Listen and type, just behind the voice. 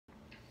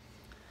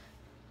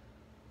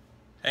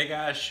Hey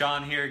guys,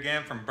 Sean here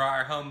again from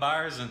Breyer Home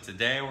Buyers, and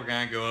today we're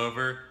going to go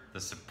over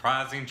the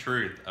surprising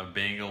truth of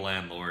being a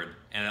landlord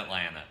in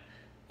Atlanta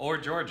or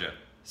Georgia.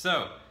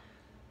 So,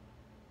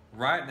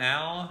 right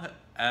now,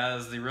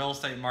 as the real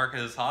estate market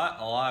is hot,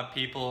 a lot of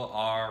people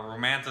are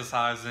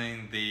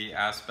romanticizing the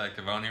aspect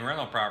of owning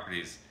rental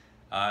properties.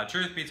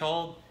 Truth be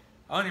told,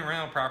 owning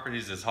rental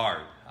properties is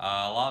hard.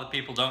 A lot of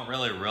people don't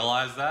really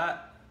realize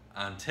that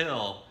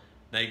until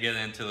they get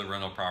into the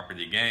rental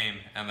property game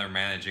and they're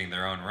managing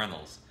their own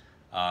rentals.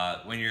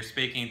 When you're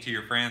speaking to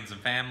your friends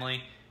and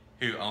family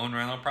who own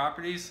rental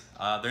properties,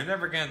 they're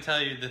never going to tell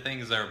you the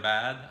things that are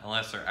bad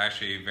unless they're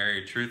actually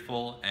very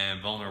truthful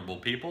and vulnerable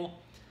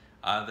people.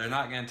 They're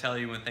not going to tell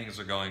you when things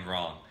are going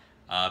wrong.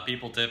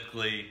 People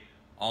typically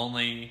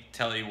only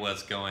tell you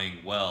what's going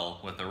well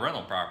with the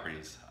rental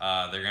properties.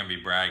 They're going to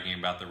be bragging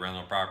about the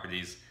rental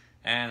properties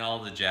and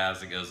all the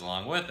jazz that goes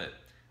along with it.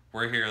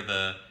 We're here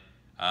to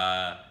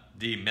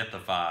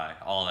demythify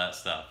all that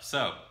stuff.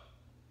 So,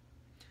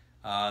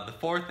 the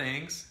four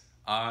things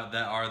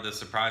that are the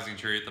surprising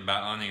truth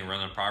about owning a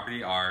rental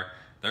property are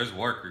there's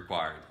work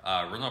required.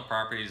 Rental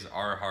properties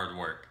are hard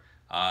work.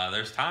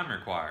 There's time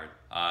required.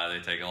 They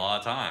take a lot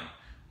of time.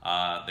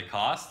 The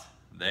cost,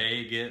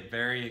 they get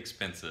very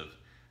expensive.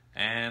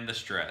 And the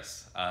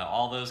stress.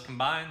 All those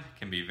combined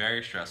can be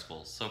very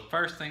stressful. So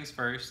first things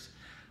first,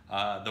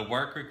 the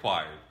work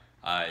required.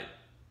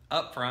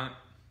 Up front,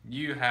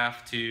 you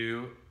have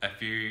to,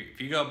 if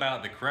you go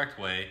about it the correct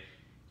way,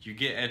 you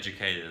get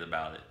educated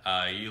about it.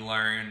 You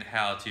learn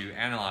how to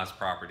analyze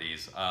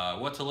properties,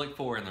 what to look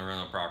for in the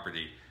rental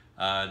property,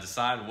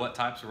 decide what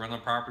types of rental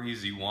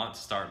properties you want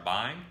to start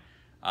buying,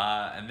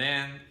 and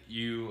then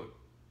you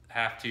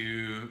have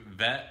to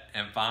vet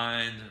and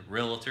find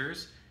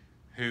realtors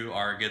who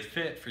are a good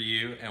fit for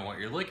you and what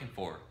you're looking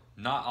for.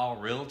 Not all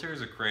realtors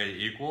are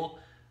created equal.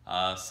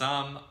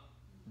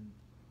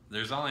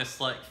 There's only a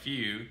select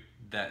few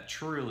that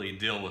truly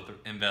deal with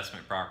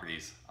investment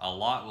properties. A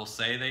lot will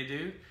say they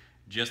do,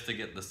 just to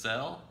get the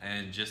sale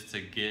and just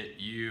to get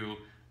you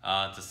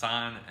to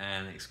sign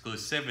an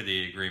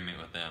exclusivity agreement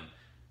with them.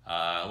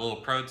 A little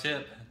pro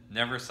tip,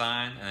 never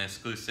sign an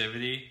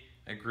exclusivity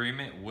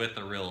agreement with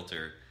a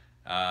realtor.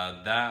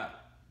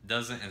 That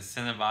doesn't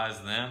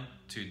incentivize them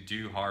to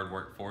do hard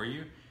work for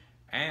you.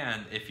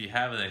 And if you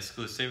have an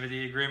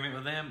exclusivity agreement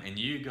with them and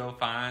you go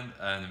find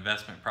an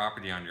investment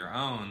property on your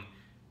own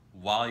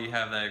while you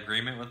have that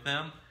agreement with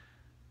them,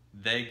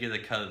 they get a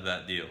cut of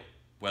that deal,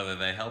 whether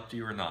they helped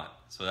you or not.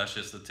 So that's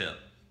just a tip.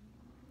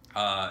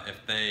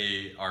 If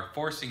they are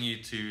forcing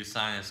you to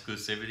sign an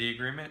exclusivity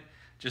agreement,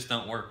 just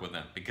don't work with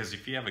them. Because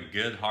if you have a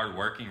good,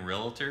 hard-working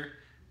realtor,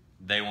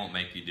 they won't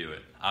make you do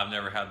it. I've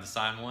never had to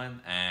sign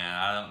one, and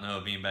I don't know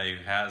of anybody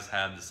who has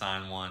had to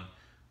sign one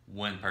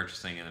when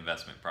purchasing an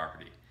investment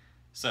property.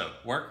 So,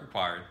 work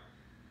required.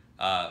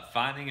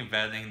 Finding and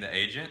vetting the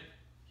agent.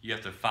 You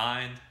have to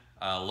find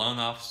a loan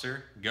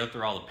officer, go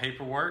through all the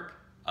paperwork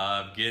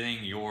of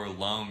getting your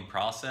loan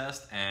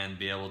processed and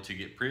be able to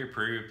get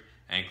pre-approved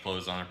and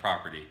close on a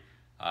property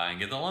and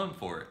get the loan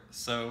for it.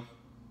 So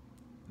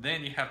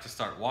then you have to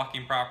start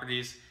walking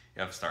properties,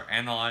 you have to start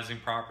analyzing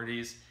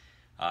properties,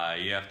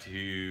 you have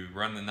to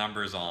run the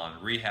numbers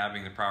on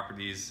rehabbing the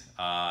properties.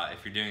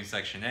 If you're doing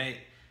Section 8,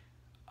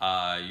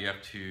 you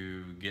have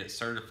to get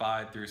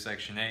certified through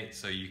Section 8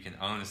 so you can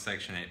own a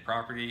Section 8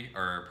 property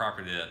or a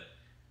property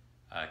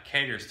that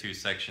caters to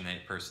Section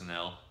 8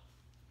 personnel.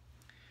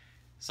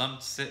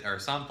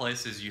 Some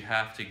places you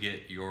have to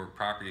get your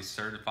property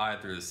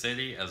certified through the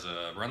city as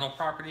a rental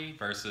property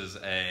versus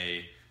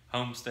a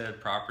homestead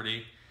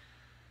property.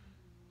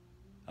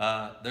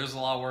 There's a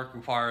lot of work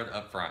required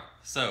up front.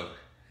 So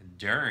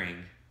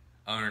during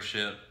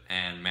ownership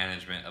and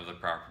management of the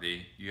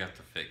property, you have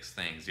to fix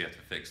things. You have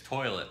to fix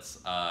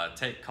toilets,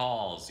 take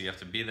calls, you have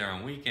to be there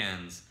on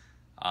weekends.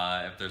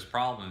 If there's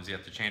problems, you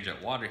have to change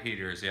out water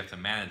heaters, you have to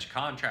manage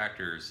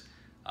contractors.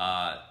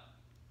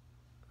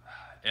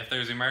 If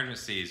there's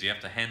emergencies, you have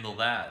to handle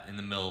that in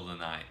the middle of the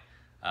night.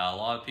 A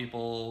lot of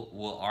people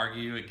will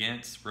argue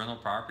against rental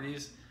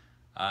properties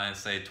and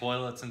say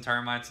toilets and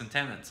termites and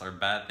tenants are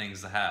bad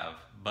things to have.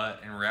 But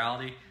in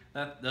reality,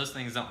 those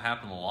things don't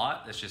happen a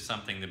lot. It's just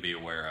something to be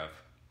aware of.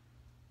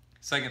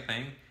 Second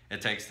thing,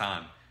 it takes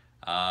time.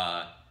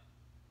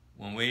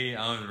 When we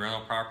own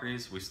rental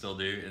properties, we still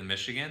do in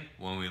Michigan.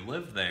 When we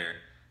lived there,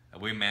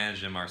 we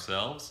managed them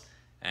ourselves,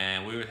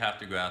 and we would have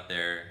to go out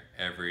there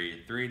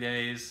every 3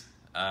 days,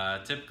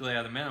 typically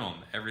at a minimum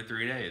every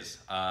 3 days.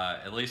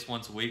 At least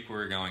once a week we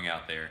were going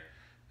out there,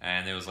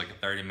 and it was like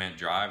a 30-minute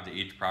drive to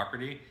each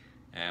property,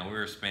 and we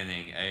were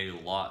spending a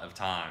lot of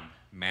time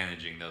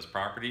managing those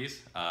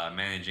properties,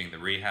 managing the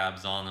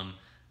rehabs on them,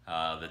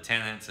 the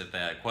tenants, if they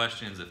had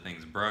questions, if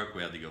things broke,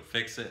 we had to go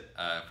fix it,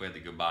 if we had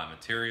to go buy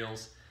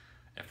materials.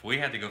 If we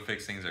had to go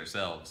fix things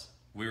ourselves,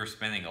 we were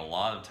spending a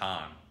lot of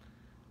time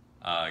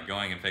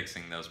going and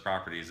fixing those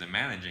properties and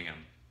managing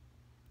them.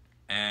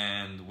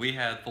 And we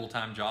had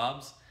full-time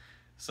jobs,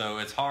 so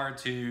it's hard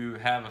to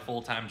have a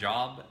full-time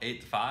job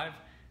 8 to 5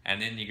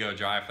 and then you go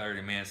drive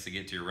 30 minutes to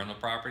get to your rental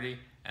property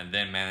and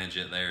then manage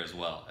it there as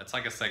well. It's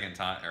like a second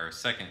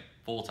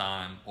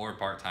full-time or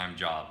part-time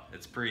job.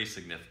 It's pretty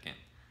significant.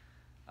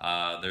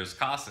 There's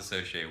costs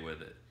associated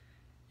with it.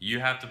 You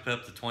have to put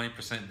up to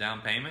 20%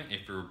 down payment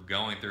if you're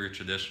going through a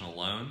traditional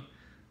loan.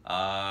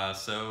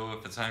 So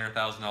if it's a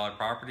 $100,000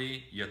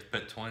 property, you have to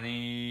put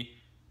 $20,000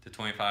 to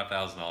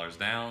 $25,000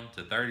 down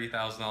to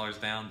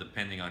 $30,000 down,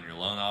 depending on your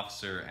loan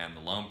officer and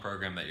the loan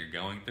program that you're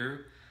going through.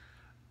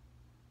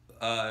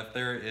 If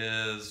there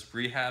is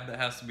rehab that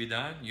has to be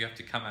done, you have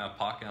to come out of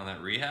pocket on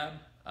that rehab.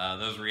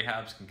 Those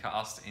rehabs can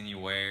cost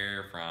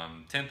anywhere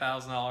from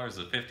 $10,000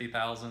 to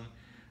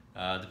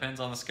 $50,000. Depends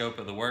on the scope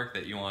of the work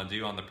that you want to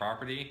do on the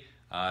property.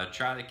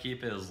 Try to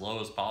keep it as low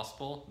as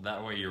possible.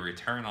 That way your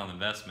return on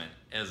investment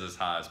is as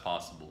high as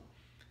possible.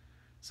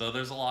 So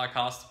there's a lot of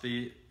costs to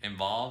be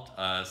involved.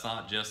 It's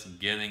not just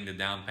getting the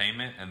down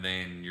payment and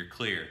then you're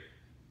clear.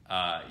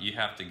 You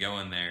have to go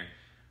in there,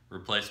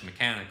 replace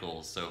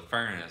mechanicals, so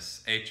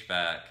furnace,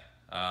 HVAC,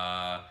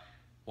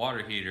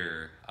 water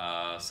heater,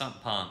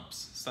 sump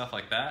pumps, stuff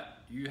like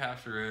that. You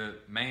have to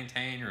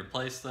maintain,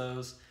 replace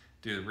those,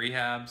 do the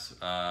rehabs.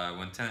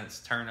 When tenants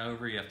turn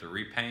over, you have to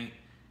repaint,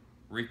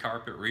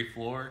 recarpet,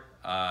 refloor.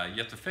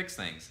 You have to fix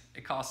things.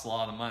 It costs a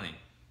lot of money.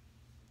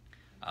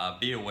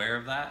 Be aware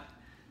of that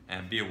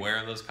and be aware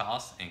of those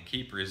costs and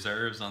keep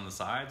reserves on the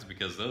sides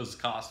because those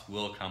costs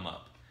will come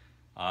up.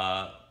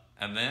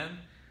 And then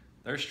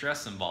there's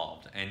stress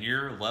involved, and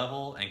your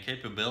level and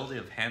capability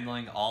of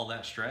handling all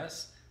that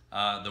stress,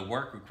 the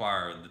work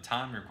required, the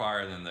time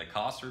required, and the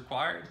cost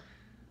required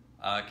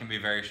can be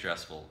very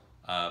stressful.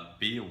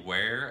 Be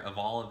aware of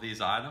all of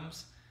these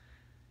items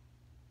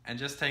and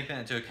just take that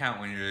into account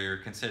when you're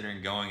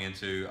considering going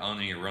into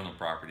owning a rental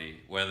property,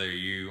 whether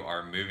you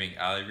are moving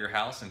out of your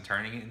house and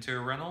turning it into a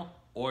rental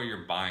or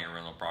you're buying a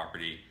rental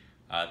property.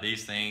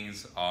 These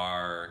things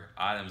are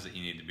items that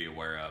you need to be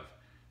aware of.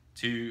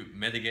 To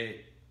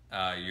mitigate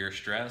your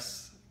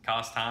stress,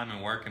 cost, time,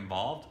 and work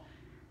involved,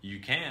 you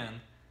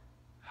can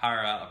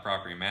hire out a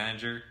property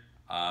manager.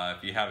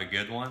 If you have a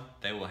good one,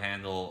 they will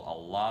handle a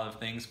lot of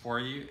things for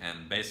you,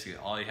 and basically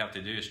all you have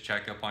to do is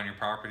check up on your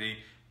property,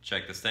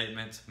 check the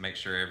statements, make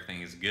sure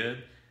everything is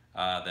good.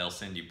 They'll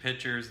send you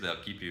pictures,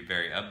 they'll keep you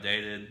very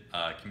updated,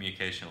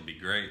 communication will be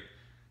great.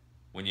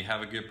 When you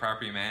have a good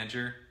property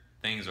manager,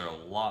 things are a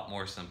lot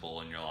more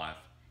simple in your life.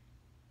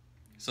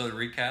 So to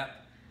recap,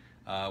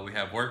 we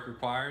have work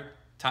required,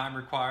 time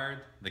required,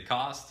 the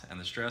cost, and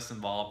the stress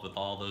involved with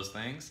all those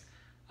things.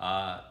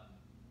 The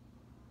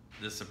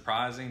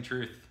surprising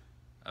truth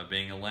of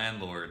being a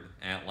landlord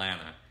in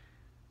Atlanta,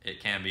 it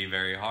can be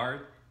very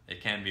hard,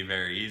 it can be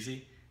very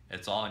easy.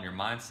 It's all in your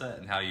mindset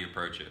and how you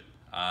approach it.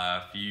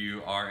 If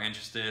you are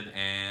interested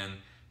in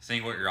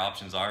seeing what your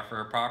options are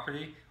for a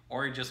property,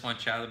 or you just want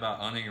to chat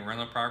about owning a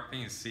rental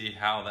property and see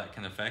how that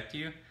can affect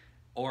you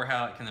or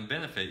how it can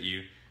benefit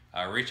you,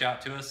 reach out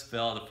to us,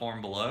 fill out the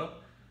form below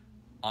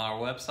on our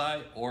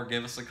website, or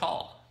give us a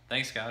call.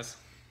 Thanks, guys.